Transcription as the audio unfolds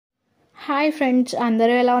Hi friends,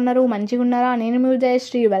 అందరూ ఎలా ఉన్నారు? మంచిగా ఉన్నారా? నేను మీ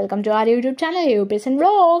Udayasri. Welcome to our YouTube channel AU-upsc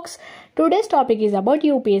vlogs. Today's topic is about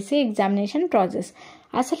UPSC examination process.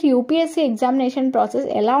 అసలు UPSC ఎగ్జామినేషన్ ప్రాసెస్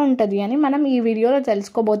ఎలా ఉంటుంది అని మనం ఈ వీడియోలో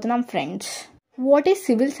తెలుసుకోబోతున్నాం friends. What is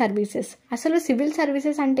civil services? అసలు సివిల్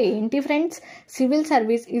సర్వీసెస్ అంటే ఏంటి friends? Civil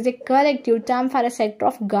service is a collective term for a sector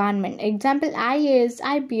of government. Example IAS,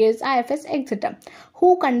 IPS, IFS etcetera. Who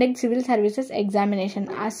conduct civil services examination?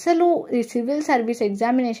 అసలు ఈ సివిల్ సర్వీస్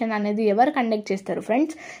ఎగ్జామినేషన్ అనేది ఎవరు conduct చేస్తారు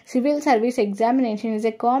friends? Civil service examination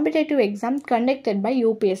is a competitive exam conducted by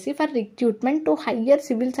UPSC for recruitment to higher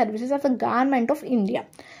civil services of the government of India.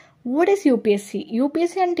 What is UPSC?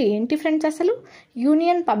 UPSC అంటే ఏంటి friends? అసలు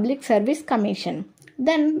union public service commission.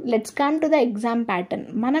 Then let's come to the exam pattern.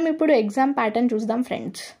 మనం ఇప్పుడు exam pattern చూద్దాం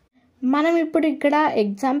friends. మనం ఇప్పుడు ఇక్కడ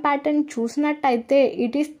exam pattern చూసినట్టయితే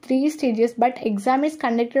it is 3 stages, but exam is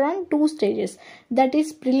conducted on 2 stages. That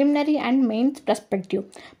is preliminary and mains perspective.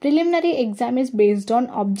 Preliminary exam is based on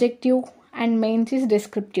objective and mains is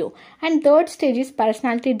descriptive, and third stage is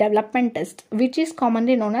personality development test, which is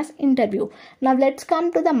commonly known as interview. Now let's come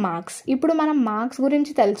to the marks. ఇప్పుడు మనం marks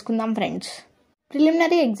గురించి తెలుసుకుందాం friends.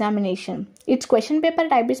 Preliminary examination, its question paper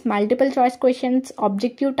type is multiple choice questions,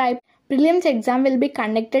 objective type. Prelims exam will be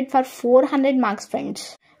conducted for 400 marks friends.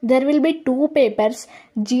 There will be 2 papers.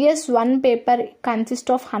 GS1 paper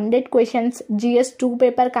consists of 100 questions, GS2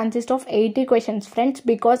 paper consists of 80 questions friends,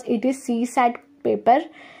 because it is CSAT paper.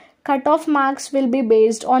 Cut-off marks will be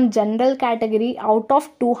based on general category out of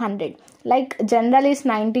 200. Like general is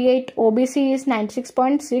 98, OBC is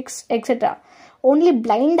 96.6, etc. Only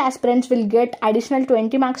blind aspirants will get additional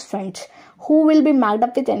 20 marks friends, who will be marked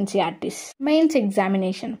up with NCERTs. Mains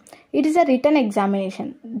examination. It is a written examination.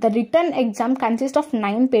 The written exam consists of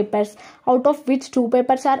 9 papers, out of which 2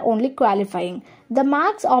 papers are only qualifying. The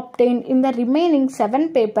marks obtained in the remaining 7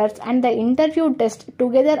 papers and the interview test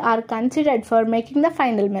together are considered for making the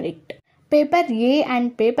final merit. Paper A and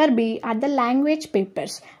Paper B are the language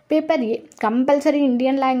papers. Paper A, compulsory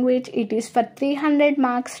Indian language, it is for 300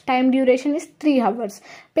 marks, time duration is 3 hours.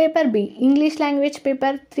 Paper B, English language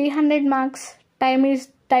paper, 300 marks,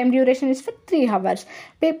 time duration is for 3 hours.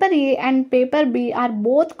 Paper A and Paper B are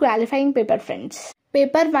both qualifying paper friends.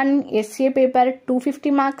 Paper 1, SA paper,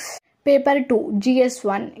 250 marks. Paper 2,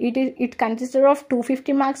 GS1, it consisted of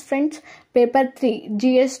 250 marks friends. Paper 3,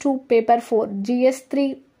 GS2, Paper 4, GS3,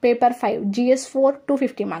 Paper 5, GS4,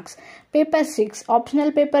 250 marks. Paper 6, optional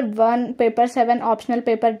paper 1, Paper 7, optional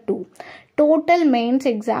paper 2. Total mains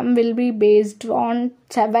exam will be based on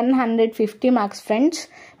 750 marks friends.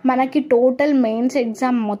 మనకి total mains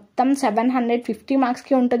exam మొత్తం 750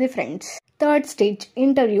 మార్క్స్కి ఉంటుంది friends. Third stage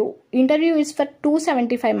interview. Interview is for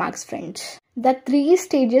 275 marks friends. The 3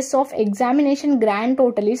 stages of examination grand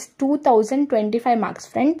total is 2025 marks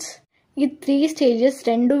friends. ఈ 3 stages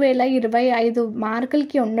 2025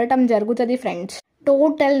 మార్కులకి ఉండటం జరుగుతుంది friends.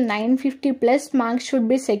 Total 950 plus marks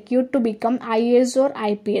should be secured to become IAS are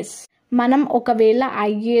IPS. మనం ఒకవేళ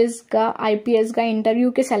IASగా IPSగా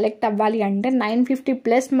ఇంటర్వ్యూకి select అవ్వాలి అంటే 950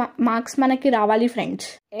 plus marks మనకి రావాలి friends.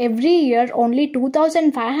 Every year only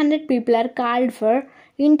 2500 people are called for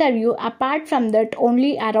interview. Apart from that,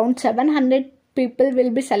 only around 700 people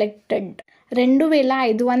will be selected.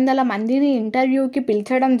 2500 మందిని ఇంటర్వ్యూకి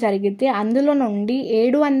పిలిచడం జరిగితే అందులో నుండి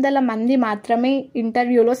 700 మంది మాత్రమే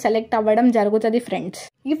ఇంటర్వ్యూలో సెలెక్ట్ అవ్వడం జరుగుతుంది friends.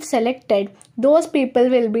 If selected, those people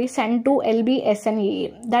will be sent to LBSNA,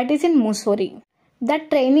 that is in Mussoorie. The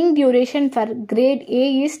training duration for grade A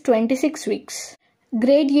is 26 weeks.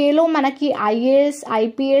 Grade Aలో మనకి IAS,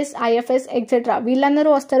 IPS, IFS ఎక్సెట్రా వీళ్ళందరూ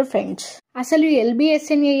వస్తారు ఫ్రెండ్స్. అసలు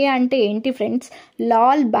LBSNA అంటే ఏంటి friends?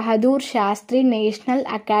 Lal Bahadur Sastry national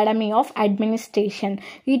academy of administration.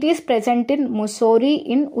 It is present in Mussoorie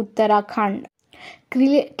in Uttarakhand.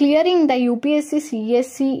 Clearing the UPSC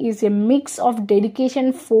CSC is a mix of dedication,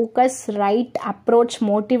 focus, right approach,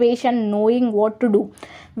 motivation, knowing what to do,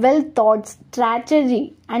 well thought, strategy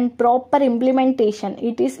and proper implementation.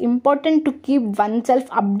 It is important to keep oneself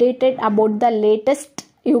updated about the latest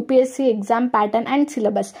UPSC exam pattern and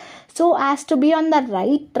syllabus, so as to be on the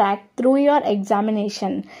right track through your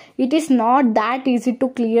examination. It is not that easy to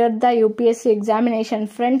clear the UPSC examination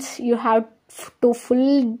friends. You have to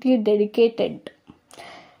fully dedicated.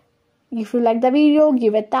 If you like the video,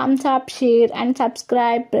 give a thumbs up, share and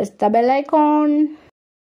subscribe. Press the bell icon.